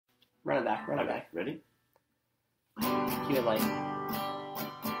Run it back. Okay, ready? Keep it light.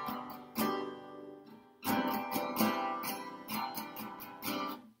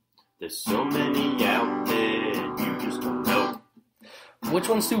 There's so many out there, you just don't know. Which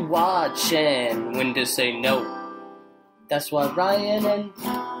ones to watch and when to say no. That's why Ryan and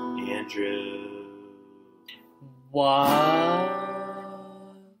Andrew watch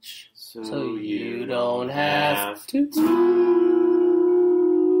so you don't have to.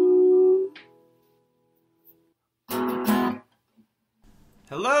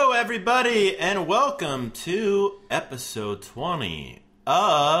 Hello, everybody, and welcome to episode 20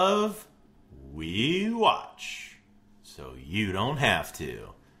 of We Watch So You Don't Have to,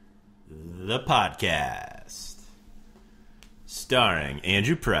 the podcast. Starring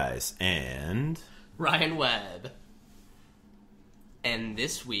Andrew Price and Ryan Webb. And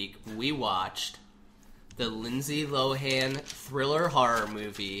this week we watched the Lindsay Lohan thriller horror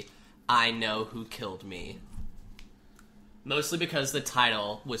movie, I Know Who Killed Me. Mostly because the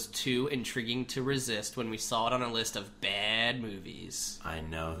title was too intriguing to resist when we saw it on a list of bad movies. I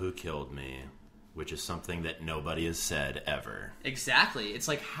Know Who Killed Me, which is something that nobody has said ever. Exactly. It's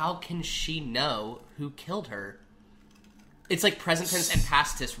like, how can she know who killed her? It's like present tense and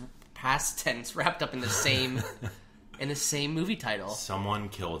past tense wrapped up in the same movie title. Someone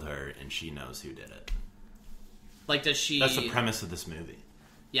killed her, and she knows who did it. Like, does she... That's the premise of this movie.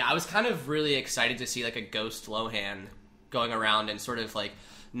 Yeah, I was kind of really excited to see, like, a ghost Lohan going around and sort of, like,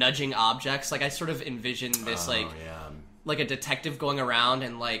 nudging objects. Like, I sort of envisioned this, like a detective going around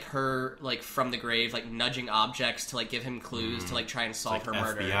and, like, her, like, from the grave, like, nudging objects to, like, give him clues to, like, try and solve her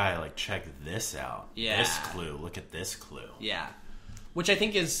murder. FBI, like, check this out. Yeah. This clue. Look at this clue. Yeah. Which I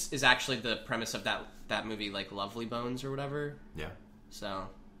think is actually the premise of that movie, like, Lovely Bones or whatever. Yeah. So,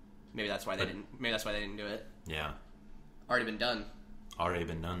 maybe that's why they didn't do it. Yeah. Already been done.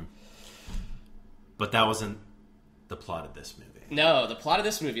 But that wasn't the plot of this movie. No, the plot of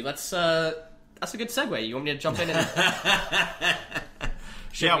this movie. That's a good segue. You want me to jump in and...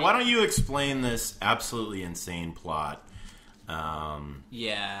 Why don't you explain this absolutely insane plot?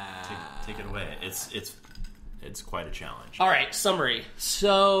 Yeah. Take it away. It's quite a challenge. All right, summary.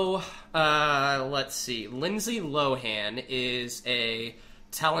 So, let's see. Lindsay Lohan is a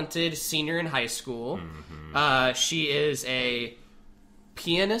talented senior in high school. Mm-hmm. She is a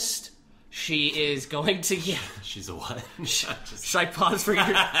pianist. She is going to... Yeah. She's a what? Should I pause for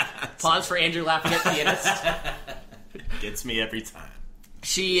Andrew laughing at pianist? Gets me every time.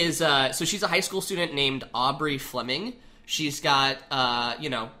 She is... so she's a high school student named Aubrey Fleming. She's got,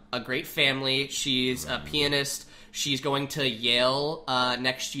 a great family. She's a pianist. She's going to Yale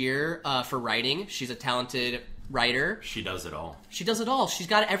next year for writing. She's a talented writer. She does it all. She's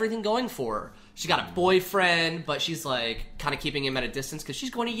got everything going for her. She's got a boyfriend, but she's, like, kind of keeping him at a distance because she's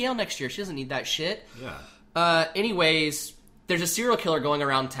going to Yale next year. She doesn't need that shit. Yeah. Anyways, there's a serial killer going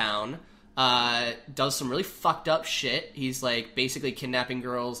around town. Does some really fucked up shit. He's, like, basically kidnapping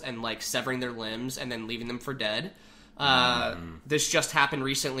girls and, like, severing their limbs and then leaving them for dead. This just happened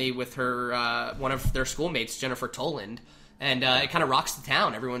recently with her, one of their schoolmates, Jennifer Toland. And it kind of rocks the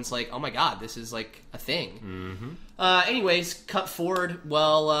town. Everyone's like, oh my god, this is, like, a thing. Mm-hmm. Anyways, cut forward.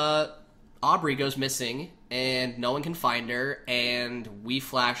 Well, Aubrey goes missing, and no one can find her, and we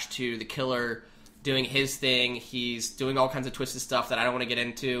flash to the killer doing his thing. He's doing all kinds of twisted stuff that I don't want to get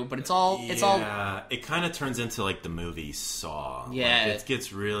into, but it's all... Yeah, it kind of turns into, like, the movie Saw. Yeah. Like, it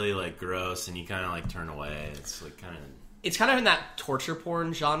gets really, like, gross, and you kind of, like, turn away. It's, like, kind of... It's kind of in that torture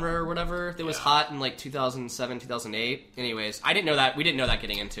porn genre or whatever that was hot in, like, 2007, 2008. Anyways, I didn't know that. We didn't know that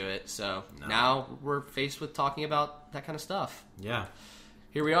getting into it, so now we're faced with talking about that kind of stuff. Yeah.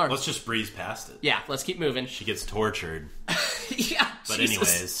 Here we are. Let's just breeze past it. Yeah, let's keep moving. She gets tortured. Yeah. But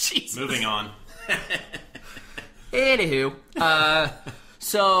Jesus. Moving on. Anywho,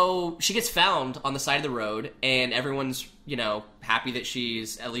 so she gets found on the side of the road, and everyone's, happy that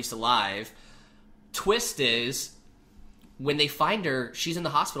she's at least alive. Twist is, when they find her, she's in the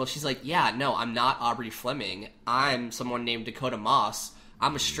hospital. She's like, yeah, no, I'm not Aubrey Fleming. I'm someone named Dakota Moss.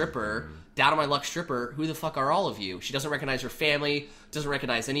 I'm a stripper. Down on my luck stripper. Who the fuck are all of you? She doesn't recognize her family, doesn't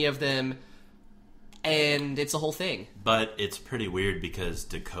recognize any of them, and it's a whole thing. But it's pretty weird because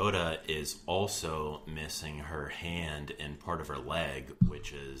Dakota is also missing her hand and part of her leg,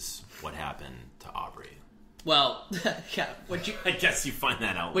 which is what happened to Aubrey. Well, yeah. I guess you find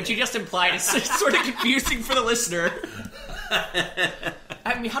that out. What you just implied is sort of confusing for the listener.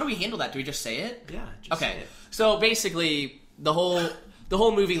 I mean, how do we handle that? Do we just say it? Yeah. Just say it. So basically, the whole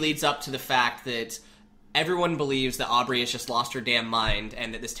movie leads up to the fact that everyone believes that Aubrey has just lost her damn mind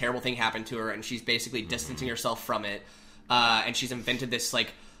and that this terrible thing happened to her, and she's basically distancing herself from it. And she's invented this,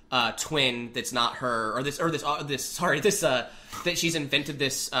 like, twin that's not her, or this that she's invented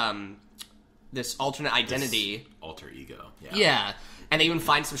this alternate identity, this alter ego. Yeah. And they even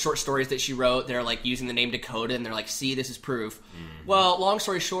find some short stories that she wrote. They're like using the name Dakota, and they're like, "See, this is proof." Mm-hmm. Well, long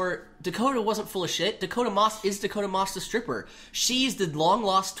story short, Dakota wasn't full of shit. Dakota Moss is Dakota Moss the stripper. She's the long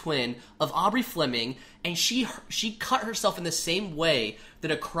lost twin of Aubrey Fleming, and she cut herself in the same way that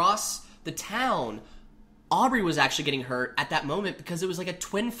across the town, Aubrey was actually getting hurt at that moment because it was like a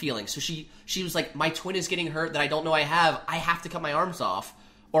twin feeling. So she was like, "My twin is getting hurt that I don't know I have. I have to cut my arms off,"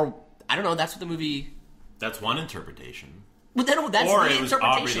 or I don't know. That's what the movie. That's one interpretation. But that's or the it was interpretation.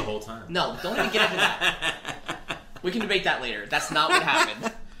 Aubrey the whole time. No, don't even get into that. We can debate that later. That's not what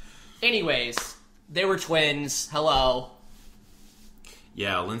happened. Anyways, they were twins. Hello.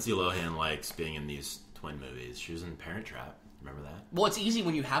 Yeah, Lindsay Lohan likes being in these twin movies. She was in Parent Trap. Remember that? Well, it's easy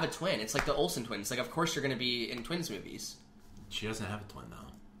when you have a twin. It's like the Olsen twins. Like, of course you're going to be in twins movies. She doesn't have a twin,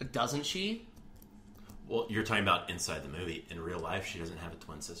 though. Doesn't she? Well, you're talking about inside the movie. In real life, she doesn't have a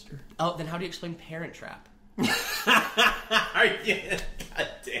twin sister. Oh, then how do you explain Parent Trap? God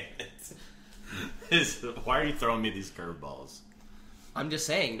damn it. Why are you throwing me these curveballs? I'm just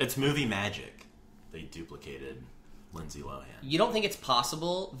saying. It's movie magic. They duplicated Lindsay Lohan. You don't think it's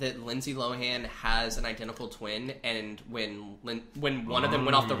possible that Lindsay Lohan has an identical twin, and when one of them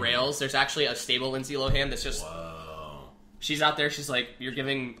went off the rails, there's actually a stable Lindsay Lohan that's just... Whoa. She's out there, she's like, "You're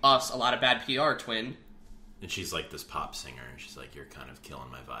giving us a lot of bad PR, twin." And she's like this pop singer, and she's like, "You're kind of killing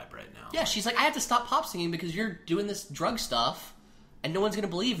my vibe right now." Yeah, she's like, "I have to stop pop singing because you're doing this drug stuff, and no one's going to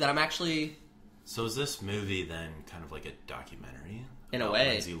believe that I'm actually..." So is this movie then kind of like a documentary? In a way.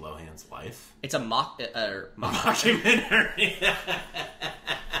 Lindsay Lohan's life? It's a mockumentary.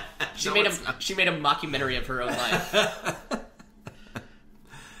 She made a mockumentary of her own life.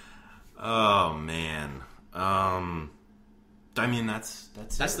 Oh, man. I mean, that's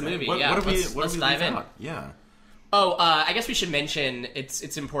the movie. What Yeah, let's dive in. Yeah. Oh, I guess we should mention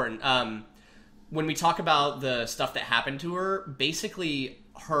it's important. When we talk about the stuff that happened to her, basically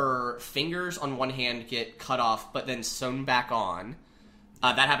her fingers on one hand get cut off, but then sewn back on.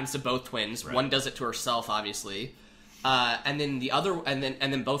 That happens to both twins. Right. One does it to herself, obviously, and then the other, and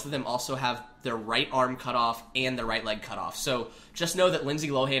then both of them also have their right arm cut off and their right leg cut off. So just know that Lindsay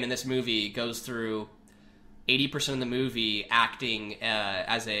Lohan in this movie goes through 80% of the movie acting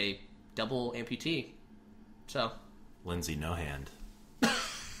as a double amputee. So Lindsay No Hand.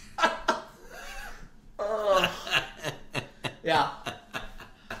 Yeah,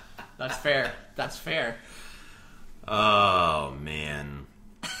 that's fair. That's fair. Oh man,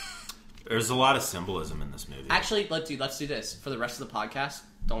 there's a lot of symbolism in this movie. Actually, let's do this for the rest of the podcast.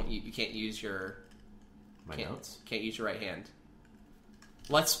 You can't use your notes. Can't use your right hand.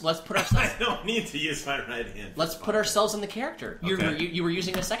 Let's put ourselves. I don't need to use my right hand. Let's put ourselves in the character. Okay. You were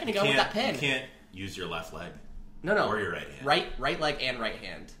using it a second ago with that pen. You can't use your left leg. No. Or your right hand. Right leg and right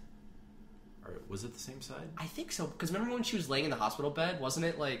hand. Or was it the same side? I think so. Because remember when she was laying in the hospital bed? Wasn't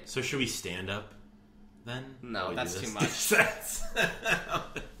it like? So should we stand up then? No, that's too much. Sense.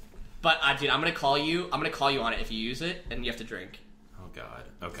 But dude, I'm gonna call you on it if you use it, and you have to drink. Oh God.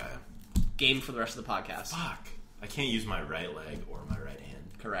 Okay. Game for the rest of the podcast. Fuck. I can't use my right leg or my right hand.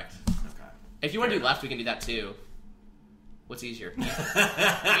 Correct. Okay. If you want to do left, we can do that too. What's easier? You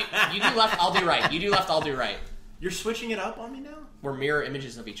do left, I'll do right. You do left, I'll do right. You're switching it up on me now? We're mirror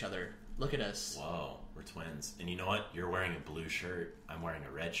images of each other. Look at us. Whoa, we're twins. And you know what? You're wearing a blue shirt. I'm wearing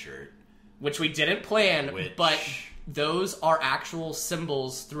a red shirt. Which we didn't plan, but those are actual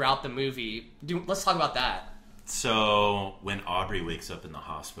symbols throughout the movie. Let's talk about that. So when Aubrey wakes up in the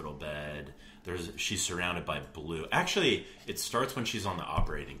hospital bed, she's surrounded by blue. Actually, it starts when she's on the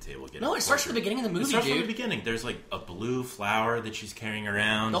operating table. No, it starts at the beginning of the movie, It starts dude. from the beginning. There's like a blue flower that she's carrying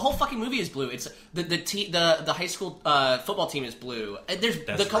around. The whole fucking movie is blue. It's the high school football team is blue.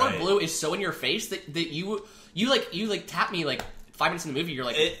 The color right. blue is so in your face that you tap me like 5 minutes in the movie. You're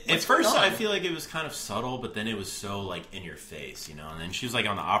like, at first I feel like it was kind of subtle, but then it was so like in your face, you know. And then she was like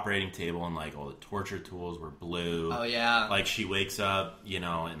on the operating table, and like all the torture tools were blue. Oh yeah. Like she wakes up, you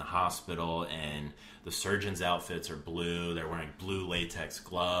know, in the hospital, and the surgeons' outfits are blue. They're wearing blue latex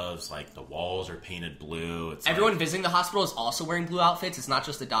gloves. Like the walls are painted blue. Everyone visiting the hospital is also wearing blue outfits. It's not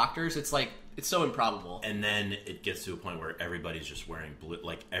just the doctors. It's like it's so improbable. And then it gets to a point where everybody's just wearing blue.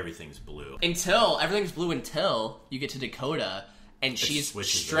 Like everything's blue. Everything's blue until you get to Dakota. And she's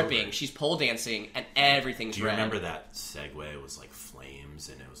stripping, over. She's pole dancing, and everything's red. Do you remember that segue? It was like flames,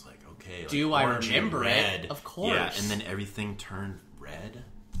 and it was like, okay, like do I orange remember and red. it? Of course. Yeah, and then everything turned red.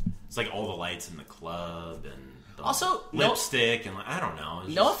 It's like all the lights in the club, and the also lipstick, and like, I don't know.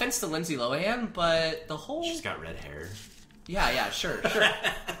 No offense to Lindsay Lohan, but the whole... She's got red hair. Yeah, sure.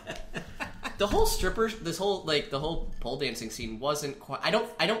 The whole strippers, the whole pole dancing scene wasn't quite. I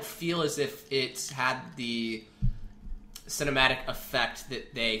don't feel as if it's had the cinematic effect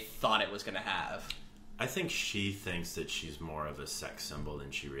that they thought it was going to have. I think she thinks that she's more of a sex symbol than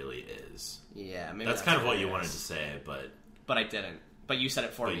she really is. Yeah, maybe that's kind of what you wanted to say, but I didn't. But you said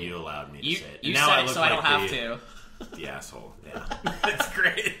it for me. But you allowed me to say it. You now said I it, look so like I don't have to. The asshole. Yeah, that's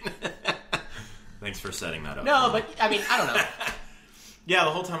great. Thanks for setting that up. No, but I mean, I don't know. Yeah,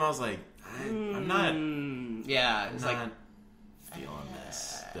 the whole time I was like, I'm not. Yeah, it's not like feeling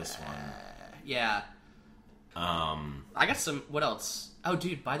this one. Yeah. I got some. What else? Oh,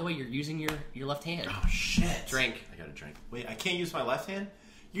 dude. By the way, you're using your left hand. Oh shit! Drink. I got a drink. Wait, I can't use my left hand.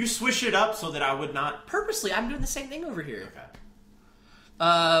 You swish it up so that I would not. Purposely, I'm doing the same thing over here.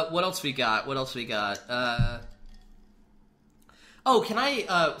 Okay. What else we got? Oh, can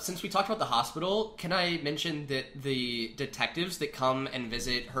I, since we talked about the hospital, can I mention that the detectives that come and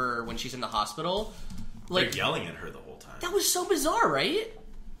visit her when she's in the hospital, they're yelling at her the whole time. That was so bizarre, right?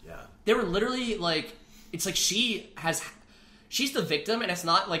 Yeah. They were literally, like, it's like she's the victim, and it's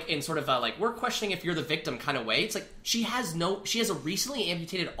not, like, in sort of a, like, we're questioning if you're the victim kind of way. It's like, she has a recently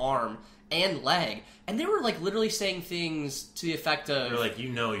amputated arm and leg, and they were, like, literally saying things to the effect of... They're like,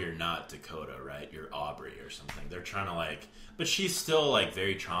 you're not Dakota, right? You're Aubrey or something. They're trying to, like... But she's still, like,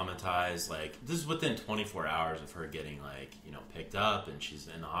 very traumatized. Like, this is within 24 hours of her getting, like, picked up, and she's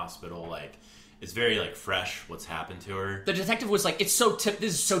in the hospital. Like, it's very, like, fresh what's happened to her. The detective was like, this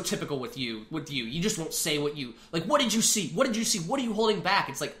is so typical with you. You just won't say what you... Like, what did you see? What did you see? What are you holding back?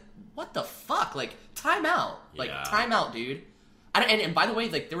 It's like, what the fuck? Like, time out. Like, time out, dude. And by the way,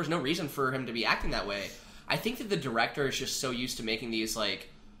 like, there was no reason for him to be acting that way. I think that the director is just so used to making these, like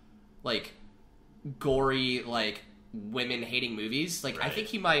gory, like... women-hating movies. Like, right. I think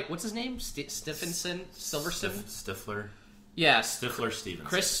he might... What's his name? Stephenson? Silverstone? Stifler? Yeah. Stifler Stevenson.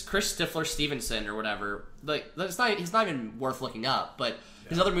 Chris Stifler Stevenson or whatever. Like, he's not even worth looking up, but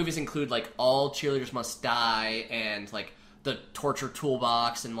his other movies include, like, All Cheerleaders Must Die and, like, The Torture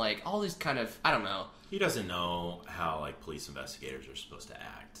Toolbox and, like, all these kind of... I don't know. He doesn't know how, like, police investigators are supposed to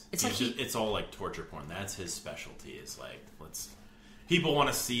act. It's all, like, torture porn. That's his specialty. It's like, people want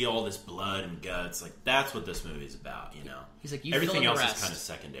to see all this blood and guts. Like, that's what this movie's about, He's like, you everything fill in else the rest. is kind of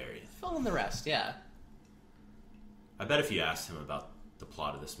secondary. Fill in the rest, yeah. I bet if you asked him about the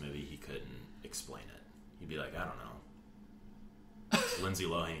plot of this movie, he couldn't explain it. He'd be like, I don't know. Lindsay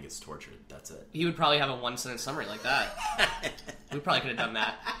Lohan gets tortured. That's it. He would probably have a one-sentence summary like that. We probably could have done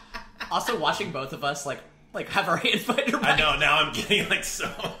that. Also, watching both of us, like have our hands behind your back. I know, now I'm getting, like, so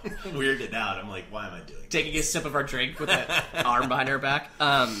weirded out. I'm like, why am I doing this? Taking a sip of our drink with an arm behind our back.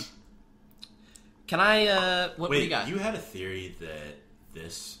 Can I, what do you got? You had a theory that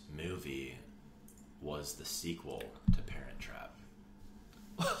this movie was the sequel to Parent Trap.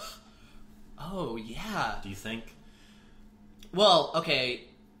 Oh, yeah. Do you think? Well, okay.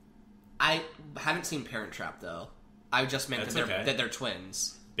 I haven't seen Parent Trap, though. I just meant that they're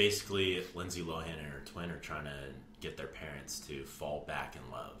twins. Basically, Lindsay Lohan and her twin are trying to get their parents to fall back in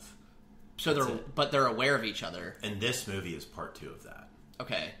love. So they're aware of each other. And this movie is part 2 of that.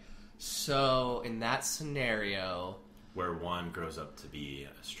 Okay. So, in that scenario... Where one grows up to be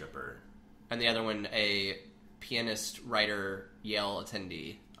a stripper. And the other one a pianist, writer, Yale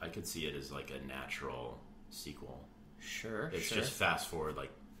attendee. I could see it as, like, a natural sequel. Sure, It's just fast forward,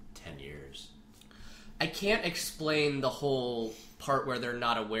 like, 10 years. I can't explain the whole part where they're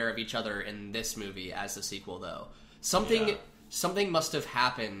not aware of each other in this movie as the sequel, though. Something must have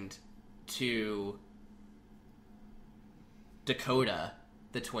happened to Dakota,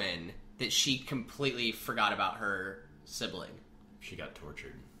 the twin, that she completely forgot about her sibling. She got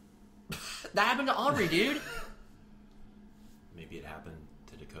tortured. That happened to Aubrey, dude. Maybe it happened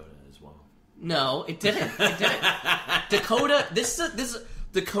to Dakota as well. No, it didn't. Dakota,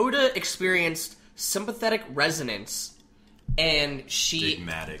 Dakota experienced sympathetic resonance, and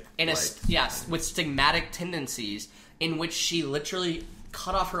stigmatic, with stigmatic tendencies, in which she literally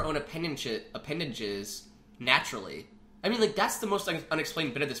cut off her own appendages naturally. I mean, like, that's the most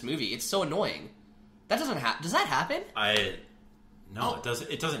unexplained bit of this movie. It's so annoying. That doesn't happen. Does that happen? No, it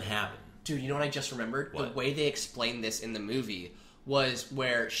doesn't. It doesn't happen. Dude, you know what I just remembered? What? The way they explained this in the movie was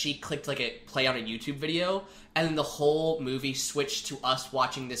where she clicked like a play on a YouTube video, and then the whole movie switched to us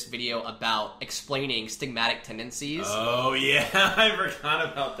watching this video about explaining stigmatic tendencies. Oh yeah, I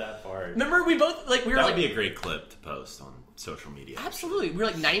forgot about that part. Remember, we both that would be a great clip to post on social media. Absolutely, we were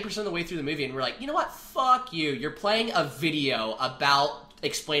like 90% of the way through the movie, and we're like, you know what? Fuck you. You're playing a video about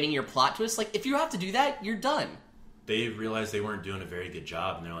explaining your plot twist. Like, if you have to do that, you're done. they realized they weren't doing a very good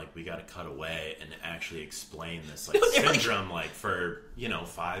job, and they're like, we got to cut away and actually explain this syndrome for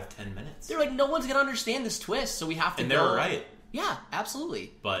 5-10 minutes. They're like, no one's gonna understand this twist, so we have to. And they were right. Yeah,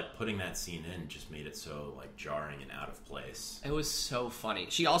 absolutely. But putting that scene in just made it so jarring and out of place. It was so funny.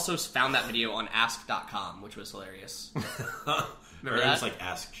 She also found that video on Ask.com, which was hilarious. Remember that? It was like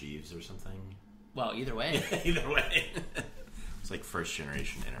Ask Jeeves or something. Well, either way. Either way. It's like first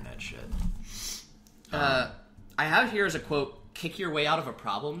generation internet shit. I have here as a quote, "Kick your way out of a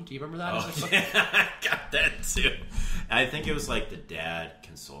problem." Do you remember that? Oh, yeah, I got that too. I think it was like the dad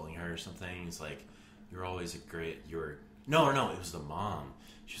consoling her or something. He's like, "You're always No, it was the mom.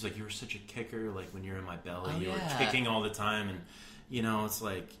 She was like, "You were such a kicker. Like when you're in my belly, you were kicking all the time, and it's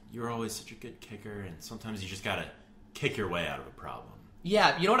like you're always such a good kicker. And sometimes you just gotta kick your way out of a problem."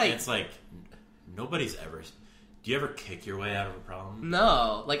 Yeah, you know what? It's like nobody's ever. Do you ever kick your way out of a problem?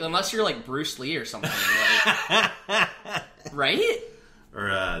 No, like unless you're like Bruce Lee or something, like, right?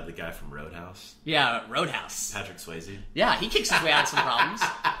 Or the guy from Roadhouse. Yeah, Roadhouse. Patrick Swayze. Yeah, he kicks his way out of some problems.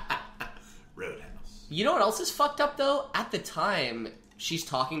 Roadhouse. You know what else is fucked up though? At the time, she's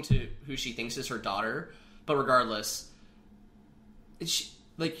talking to who she thinks is her daughter, but regardless,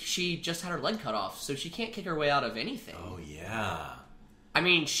 she just had her leg cut off, so she can't kick her way out of anything. Oh yeah. I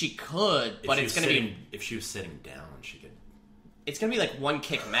mean, she could, but it's going to be... If she was sitting down, she could... It's going to be like one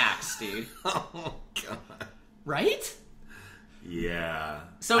kick max, dude. Oh, God. Right? Yeah.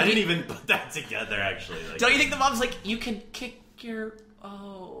 So I didn't even put that together, actually. Don't you think the mom's like, you can kick your...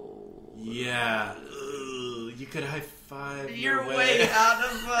 Oh... Yeah. Ugh, you could high-five your way out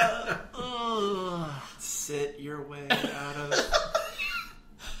of... Sit your way out of...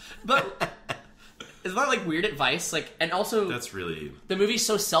 But... Isn't that like weird advice? Like, and also that's really the movie's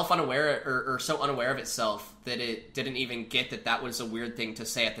so self-unaware or so unaware of itself that it didn't even get that was a weird thing to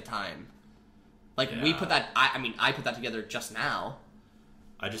say at the time. Like we put that. I put that together just now.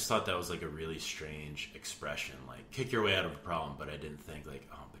 I just thought that was like a really strange expression, like kick your way out of a problem. But I didn't think like,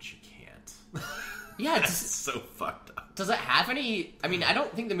 oh, but you can't. Yeah, it's so fucked up. Does it have any? I mean, I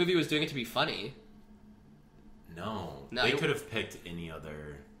don't think the movie was doing it to be funny. No, they could have picked any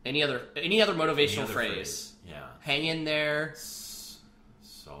other motivational phrase. Yeah. Hang in there.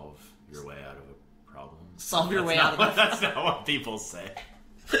 Solve your way out of a problem. Solve your way out of that. That's not what people say.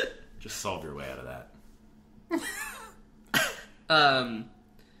 Just solve your way out of that.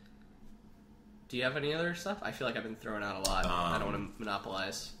 Do you have any other stuff? I feel like I've been throwing out a lot. I don't want to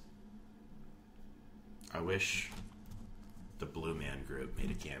monopolize. I wish the Blue Man Group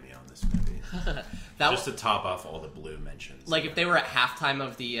made a cameo in this movie. Just to top off all the Blue mentions. Like if they were at halftime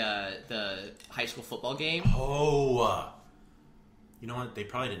of the high school football game. Oh! You know what? They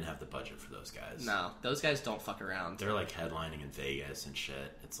probably didn't have the budget for those guys. No, those guys don't fuck around. They're like headlining in Vegas and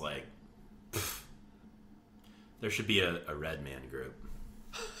shit. It's like... Pff. There should be a Red Man Group.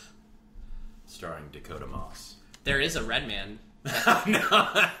 Starring Dakota Moss. There is a Red Man. No,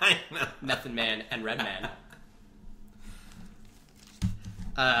 I know. Method Man and Red Man.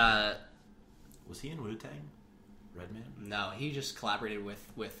 Was he in Wu-Tang? Redman? No, he just collaborated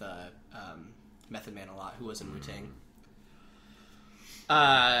with Method Man a lot, who was in Wu-Tang.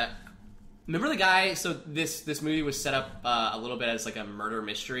 Remember the guy? So this movie was set up a little bit as like a murder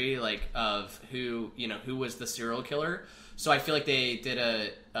mystery, like of who was the serial killer. So I feel like they did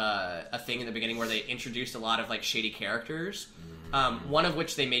a thing in the beginning where they introduced a lot of like shady characters. One of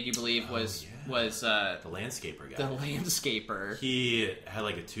which they made you believe was the landscaper guy. The landscaper. He had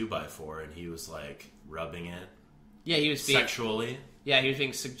like a 2x4 and he was like rubbing it. Yeah, he was being, sexually. Yeah, he was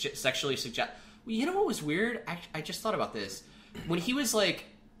being sexually suggested. Well, you know what was weird? I just thought about this when he was like.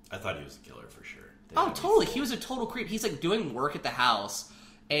 I thought he was a killer for sure. Oh, totally. He was a total creep. He's like doing work at the house,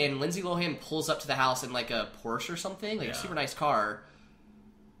 and Lindsay Lohan pulls up to the house in like a Porsche or something, like a super nice car.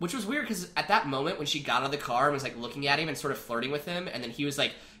 Which was weird because at that moment when she got out of the car and was like looking at him and sort of flirting with him, and then he was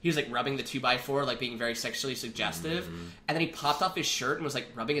like rubbing the 2x4, like being very sexually suggestive, and then he popped off his shirt and was like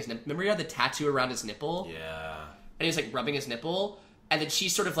rubbing his nipple. Remember he had the tattoo around his nipple? Yeah. And he was like rubbing his nipple, and then she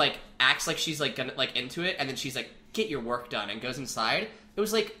sort of like acts like she's like gonna like into it, and then she's like, "Get your work done," and goes inside. It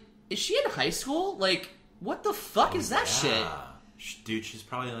was like, is she in high school? Like, what the fuck is that shit? Dude, she's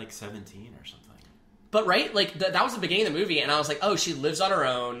probably like 17 or something. But right, like that was the beginning of the movie, and I was like, oh, she lives on her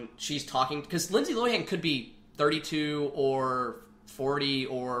own. She's talking because Lindsay Lohan could be 32 or 40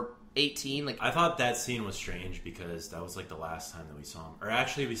 or 18. Like, I thought that scene was strange because that was like the last time that we saw him, or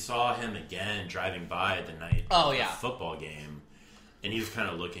actually we saw him again driving by the night of the football game, and he was kind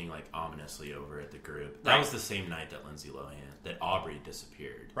of looking like ominously over at the group. That was the same night that that Aubrey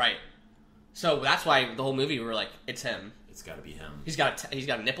disappeared. Right. So that's why the whole movie we were like, it's him. It's got to be him. He's got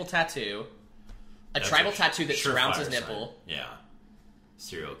a nipple tattoo. A tribal tattoo that surrounds his nipple. Yeah.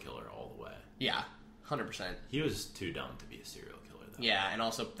 Serial killer all the way. Yeah, 100%. He was too dumb to be a serial killer, though. Yeah, and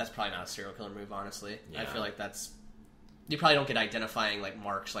also, that's probably not a serial killer move, honestly. Yeah. I feel like that's... You probably don't get identifying, like,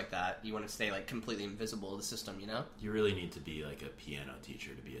 marks like that. You want to stay, like, completely invisible to the system, you know? You really need to be, like, a piano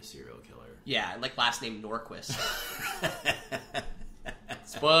teacher to be a serial killer. Yeah, like, last name Norquist.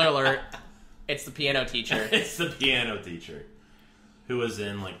 Spoiler alert. It's the piano teacher. It's the piano teacher. Who was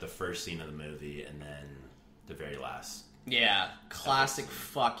in, like, the first scene of the movie and then the very last. Yeah, classic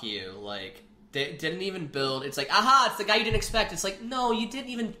fuck you. Like, they didn't even build... It's like, aha, it's the guy you didn't expect. It's like, no, you didn't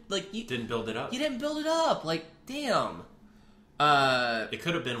even... Like, you didn't build it up. You didn't build it up. Like, damn. It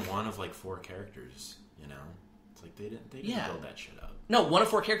could have been one of, like, 4 characters, you know? It's like, they didn't build that shit up. No, one of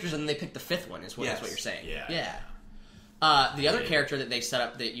 4 characters, and then they picked the 5th one, is what you're saying. Yeah. The other character that they set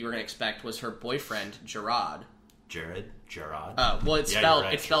up that you were going to expect was her boyfriend, Gerard. Gerard? Well, it's spelled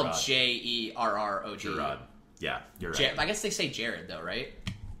Gerard. Jerrrog. Gerard. Yeah, you're right. I guess they say Jared, though, right?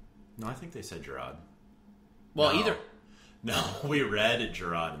 No, I think they said Gerard. Well, no. either... No, we read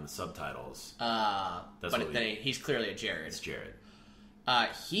Gerard in the subtitles. He's clearly a Jared. It's Jared.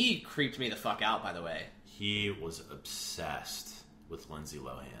 He creeped me the fuck out, by the way. He was obsessed with Lindsay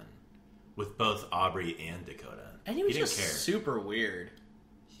Lohan. With both Aubrey and Dakota. And he was didn't just care. super weird.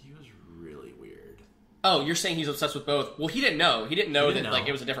 He was really weird. Oh, you're saying he's obsessed with both? Well, he didn't know. He didn't know like,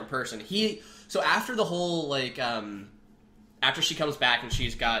 it was a different person. So after the whole, like, after she comes back and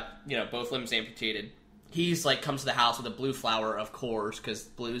she's got, you know, both limbs amputated, he's, like, comes to the house with a blue flower, of course, because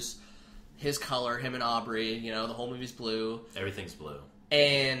blue's his color, him and Aubrey, you know, the whole movie's blue. Everything's blue.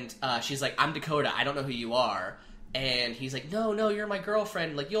 And she's like, I'm Dakota, I don't know who you are. And he's like, no, you're my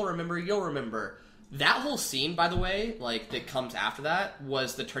girlfriend, like, you'll remember. That whole scene, by the way, like, that comes after that,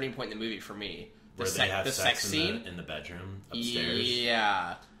 was the turning point in the movie for me. Where they have sex scene? In the bedroom, upstairs?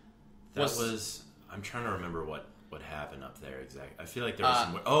 Yeah. That was... I'm trying to remember what happened up there exactly. I feel like there was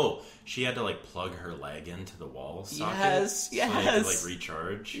some... Oh, she had to, like, plug her leg into the wall socket. Yes. So they could, like,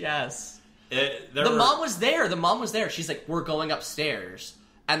 recharge. Yes. Mom was there. She's like, we're going upstairs.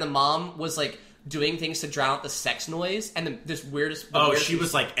 And the mom was, like, doing things to drown out the sex noise. And this weirdest... she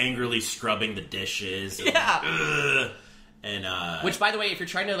was, like, angrily scrubbing the dishes. And, which, by the way, if you're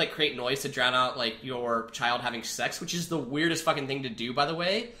trying to, like, create noise to drown out, like, your child having sex, which is the weirdest fucking thing to do, by the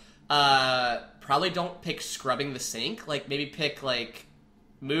way, probably don't pick scrubbing the sink. Like, maybe pick, like,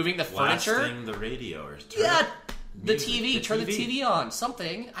 moving the furniture. Blasting the radio or... The TV. Turn the TV on.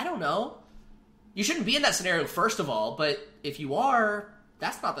 Something. I don't know. You shouldn't be in that scenario, first of all, but if you are,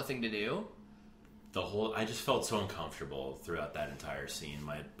 that's not the thing to do. I just felt so uncomfortable throughout that entire scene.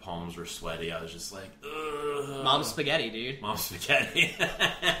 My palms were sweaty. I was just like, ugh. Mom's spaghetti, dude. Mom's spaghetti.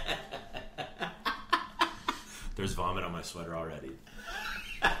 There's vomit on my sweater already.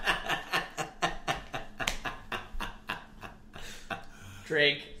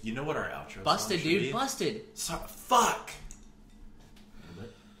 Drake. You know what our outro Busted, song should dude. be? Busted. Fuck!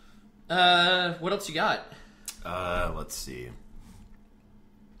 What else you got? Let's see.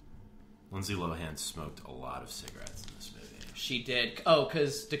 Lindsay Lohan smoked a lot of cigarettes in this movie. She did. Oh,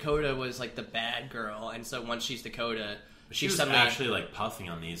 because Dakota was, like, the bad girl, and so once she's Dakota... She was actually, like, puffing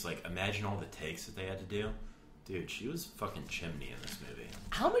on these. Like, imagine all the takes that they had to do. Dude, she was fucking chimney in this movie.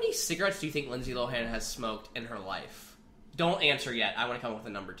 How many cigarettes do you think Lindsay Lohan has smoked in her life? Don't answer yet. I want to come up with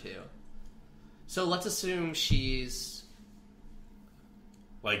a number 2. So let's assume she's...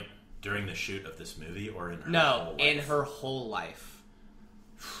 Like, during the shoot of this movie, or in her whole life? No, in her whole life.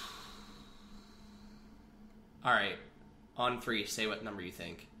 Alright. On 3, say what number you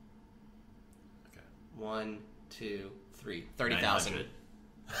think. Okay. 1, 2, 3. 30,000.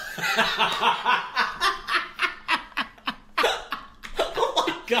 Oh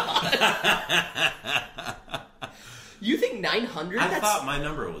my god. You think 900? I thought my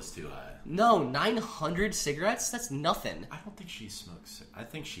number was too high. No, 900 cigarettes? That's nothing. I don't think she smokes. I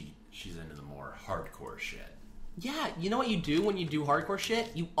think she's into the more hardcore shit. Yeah, you know what you do when you do hardcore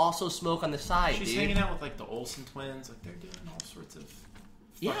shit? You also smoke on the side, She's dude. hanging out with, like, the Olsen twins. Like, they're doing all sorts of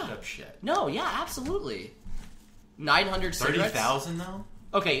fucked up shit. No, yeah, absolutely. 900 cigarettes? 30,000, though?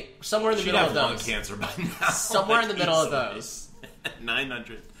 Okay, somewhere in the middle of those. She'd have lung cancer by now. Somewhere in the middle of those.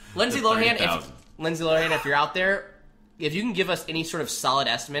 900. Lindsay Lohan, if you're out there, if you can give us any sort of solid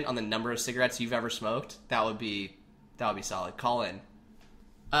estimate on the number of cigarettes you've ever smoked, that would be solid. Call in.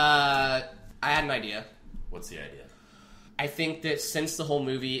 I had an idea. What's the idea? I think that since the whole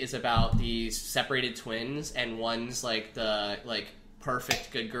movie is about these separated twins, and one's like the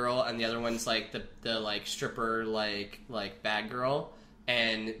perfect good girl, and the other one's like the like stripper like bad girl,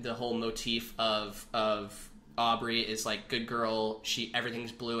 and the whole motif of Aubrey is like good girl.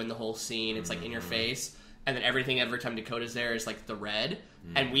 Everything's blue in the whole scene. It's like in your face. And then everything every time Dakota's there is like the red.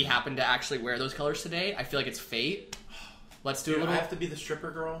 And we happen to actually wear those colors today. I feel like it's fate. Let's do a little. I have to be the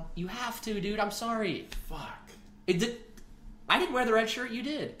stripper girl? You have to, dude. I'm sorry. Fuck. I didn't wear the red shirt. You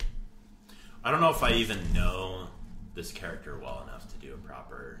did. I don't know if I even know this character well enough to do a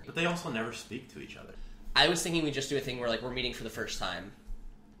proper. But they also never speak to each other. I was thinking we just do a thing where like we're meeting for the first time.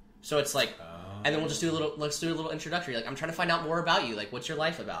 So it's like, and then we'll just do let's do a little introductory. Like, I'm trying to find out more about you. Like, what's your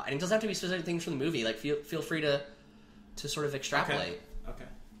life about? And it doesn't have to be specific things from the movie. Like, feel free to sort of extrapolate.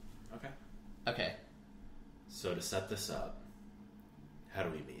 Okay. So to set this up, how do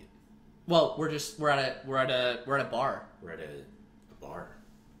we meet? Well, we're at a bar. We're at a bar.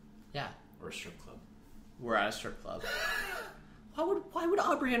 Yeah. Or a strip club. We're at a strip club. Why would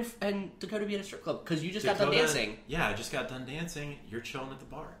Aubrey and Dakota be at a strip club? Because you just got done dancing. Yeah, I just got done dancing. You're chilling at the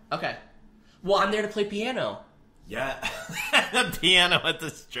bar. Okay. Well, I'm there to play piano. Yeah. The piano at the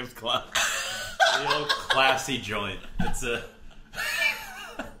strip club. Real classy joint. It's a...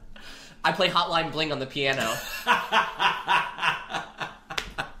 I play Hotline Bling on the piano.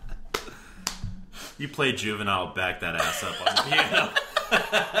 You play Juvenile, back that ass up on the piano.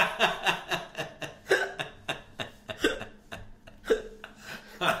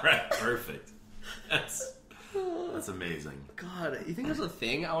 Alright, perfect. That's amazing. God, you think there's a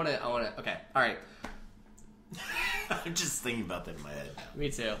thing? I wanna okay, alright. I'm just thinking about that in my head now. Me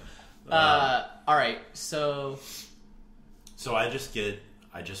too. Alright, so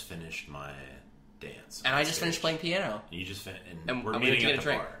I just finished my dance. And I just finished playing piano. And you just finished, and And we're I'm meeting gonna at get the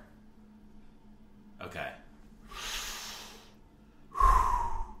a drink. bar. Okay.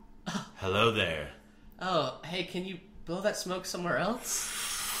 Hello there. Oh, hey, can you blow that smoke somewhere else?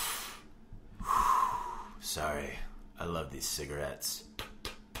 Sorry, I love these cigarettes.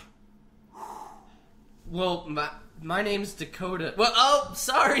 Well, my name's Dakota. Well, oh,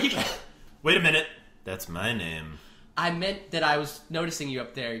 sorry. Wait a minute. That's my name. I meant that I was noticing you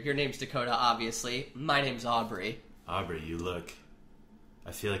up there. Your name's Dakota, obviously. My name's Aubrey. Aubrey, you look...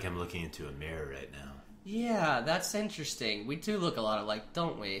 I feel like I'm looking into a mirror right now. Yeah, that's interesting. We do look a lot alike,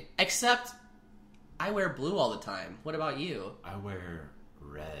 don't we? Except, I wear blue all the time. What about you? I wear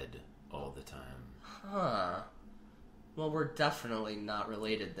red all the time. Huh. Well, we're definitely not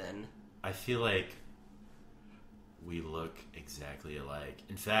related then. I feel like we look exactly alike.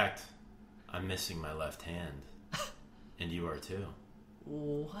 In fact, I'm missing my left hand. And you are too.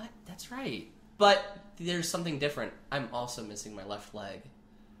 What? That's right. But there's something different. I'm also missing my left leg.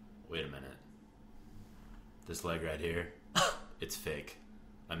 Wait a minute. This leg right here, it's fake.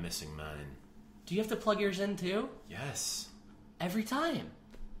 I'm missing mine. Do you have to plug yours in too? Yes. Every time.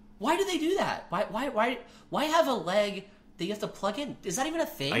 Why do they do that? Why have a leg that you have to plug in? Is that even a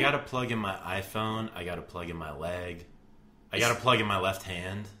thing? I gotta plug in my iPhone. I gotta plug in my leg. I gotta plug in my left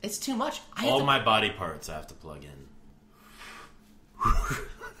hand. It's too much. All my body parts I have to plug in.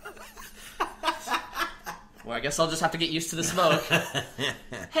 Well, I guess I'll just have to get used to the smoke.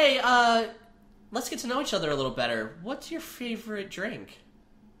 Hey, let's get to know each other a little better. What's your favorite drink?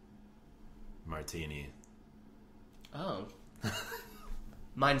 Martini. Oh.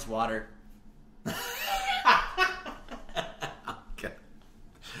 Mine's water. Okay.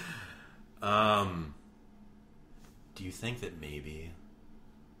 Do you think that maybe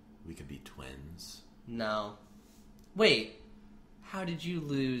we could be twins? No. Wait. How did you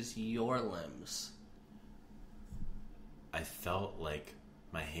lose your limbs? I felt like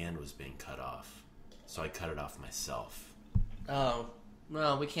my hand was being cut off, so I cut it off myself. Oh.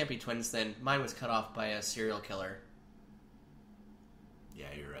 Well, we can't be twins then. Mine was cut off by a serial killer. Yeah,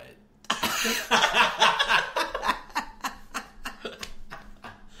 you're right.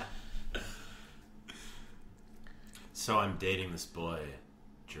 So I'm dating this boy,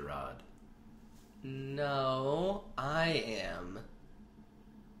 Gerard. No, I am.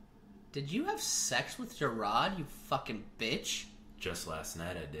 Did you have sex with Gerard, you fucking bitch? Just last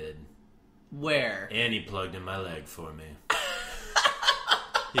night I did. Where? And he plugged in my leg for me.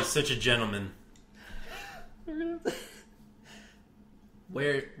 He's such a gentleman.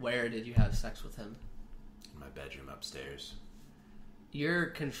 Where did you have sex with him? In my bedroom upstairs. You're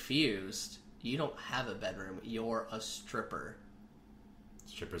confused. You don't have a bedroom. You're a stripper.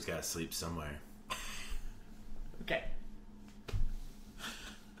 Strippers gotta sleep somewhere. Okay.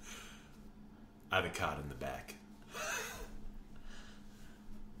 I have a cot in the back.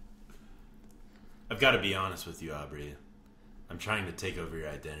 I've got to be honest with you, Aubrey. I'm trying to take over your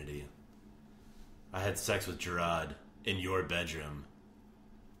identity. I had sex with Gerard in your bedroom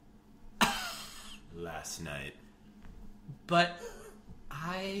last night. But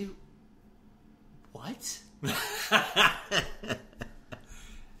I... What? And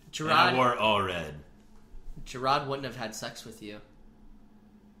I wore all red. Gerard wouldn't have had sex with you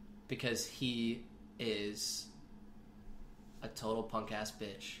because he is a total punk ass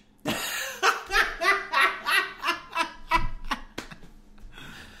bitch.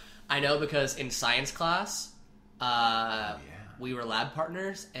 I know because in science class, we were lab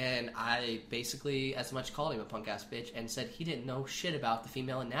partners, and I basically as much called him a punk ass bitch and said he didn't know shit about the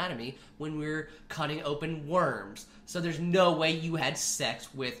female anatomy when we were cutting open worms. So there's no way you had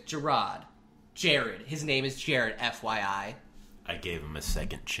sex with Gerard. Jared. His name is Jared, FYI. I gave him a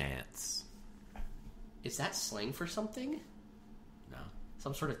second chance. Is that slang for something? No.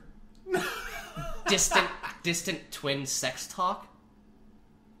 Some sort of distant twin sex talk?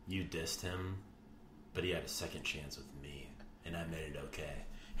 You dissed him, but he had a second chance with me, and I made it okay.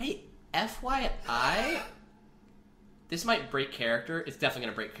 Hey, FYI, this might break character. It's definitely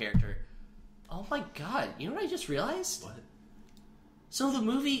going to break character. Oh my god, you know what I just realized? What? So in the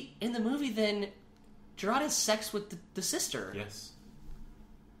movie then, Gerard has sex with the sister. Yes.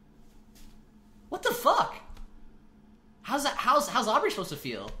 What the fuck? How's Aubrey supposed to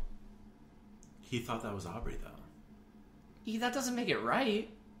feel? He thought that was Aubrey, though. Yeah, that doesn't make it right.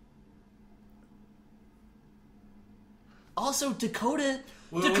 Also, Dakota...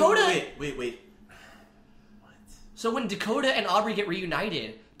 Wait. What? So when Dakota and Aubrey get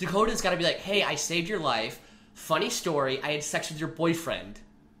reunited, Dakota's gotta be like, hey, I saved your life. Funny story, I had sex with your boyfriend.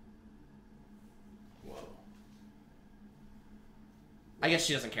 Whoa. I guess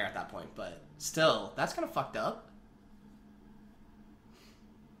she doesn't care at that point, but still, that's kind of fucked up.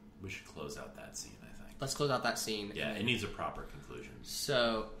 We should close out that scene, I think. Let's close out that scene. Yeah, it needs a proper conclusion.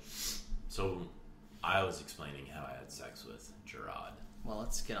 So I was explaining how I had sex with Gerard. well,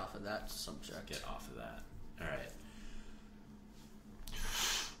 let's get off of that subject. Get off of that. Alright.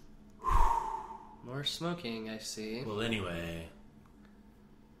 More smoking, I see. Well, anyway,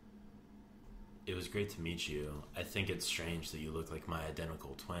 it was great to meet you. I think it's strange that you look like my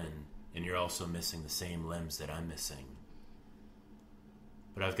identical twin, and you're also missing the same limbs that I'm missing.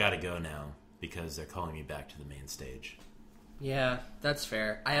 But I've got to go now, because they're calling me back to the main stage. Yeah, that's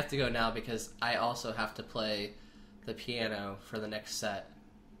fair. I have to go now because I also have to play the piano for the next set.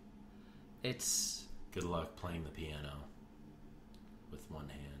 It's... Good luck playing the piano with one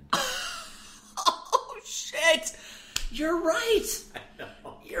hand. Oh, shit! You're right! I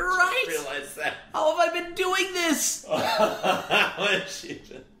know. You're right! I realized that. How have I been doing this? How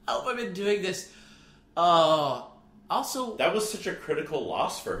How have I been doing this? Also... That was such a critical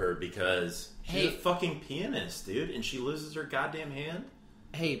loss for her because she's Hey. a fucking pianist, dude, and she loses her goddamn hand?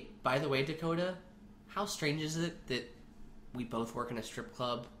 Hey, by the way, Dakota, how strange is it that we both work in a strip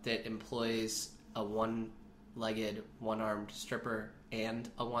club that employs a one-legged, one-armed stripper and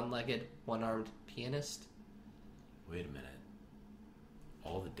a one-legged, one-armed pianist? Wait a minute.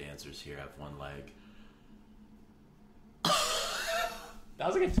 All the dancers here have one leg. That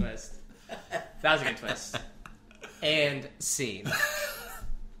was a good twist. That was a good twist. And scene.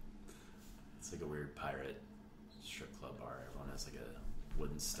 It's like a weird pirate strip club bar. Everyone has like a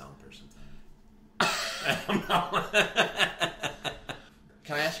wooden stump or something.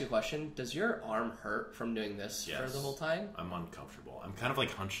 Can I ask you a question? Does your arm hurt from doing this for Yes. the whole time? I'm uncomfortable. I'm kind of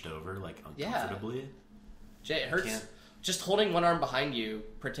like hunched over, like Yeah. uncomfortably. Jay, it hurts. Can't- Just holding one arm behind you,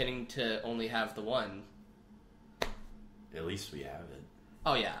 pretending to only have the one. At least we have it.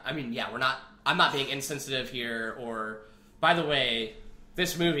 Oh yeah, I mean, yeah, I'm not being insensitive here, or, by the way,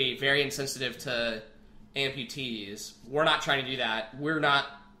 this movie, very insensitive to amputees. We're not trying to do that.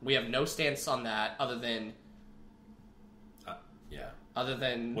 We have no stance on that, other than... Yeah.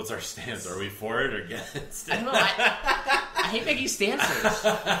 What's our stance? Are we for it or against it? I don't know, I hate making stances.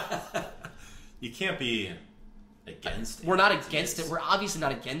 You can't be against it. We're not against it, we're obviously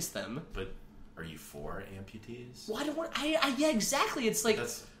not against them. But are you for amputees? Well, yeah, exactly, it's like...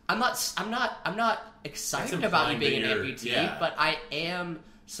 That's- I'm not excited That's about you implying being an that you're- amputee, yeah. but I am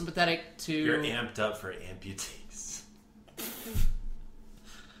sympathetic to... You're amped up for amputees.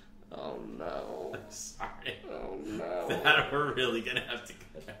 Oh no. I'm sorry. Oh no. That we're really gonna have to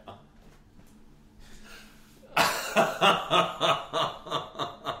cut out.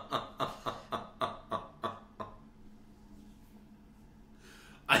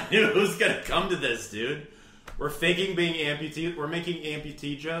 I knew it was gonna come to this, dude. We're faking being amputee. We're making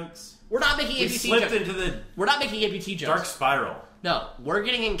amputee jokes. We're not making We amputee slipped jokes. into the We're not making amputee jokes. dark spiral. No, we're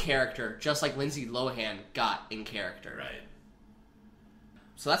getting in character, just like Lindsay Lohan got in character. Right.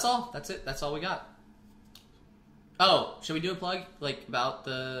 So that's all. That's it. That's all we got. Oh, should we do a plug, like, about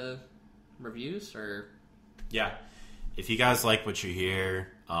the reviews, or... Yeah. If you guys like what you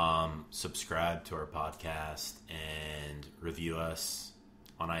hear, Subscribe to our podcast and review us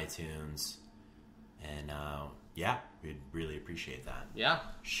on iTunes. And yeah, we'd really appreciate that. Yeah.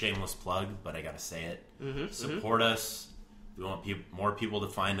 Shameless plug, but I gotta say it. Mm-hmm, Support us. We want more people to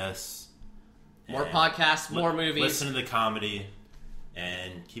find us. More podcasts, more movies. Listen to the comedy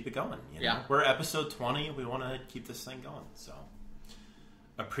and keep it going. You know? Yeah. We're episode 20. We want to keep this thing going. So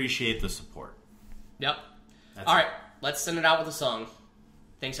appreciate the support. Yep. That's All it. right, let's send it out with a song.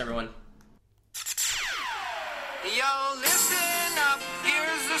 Thanks, everyone. Yo, listen up,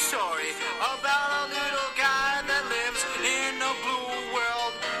 here's the story about a little guy that lives in a blue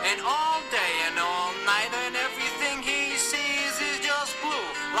world. And all day and all night and everything he sees is just blue.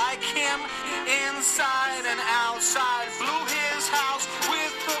 Like him, inside and outside. Blue his house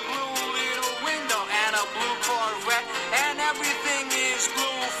with a blue little window and a blue Corvette. And everything is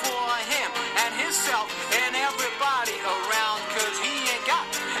blue for him and himself and everybody around. Cause he ain't got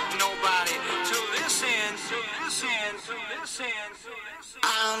nobody to listen, to listen, to listen, to listen.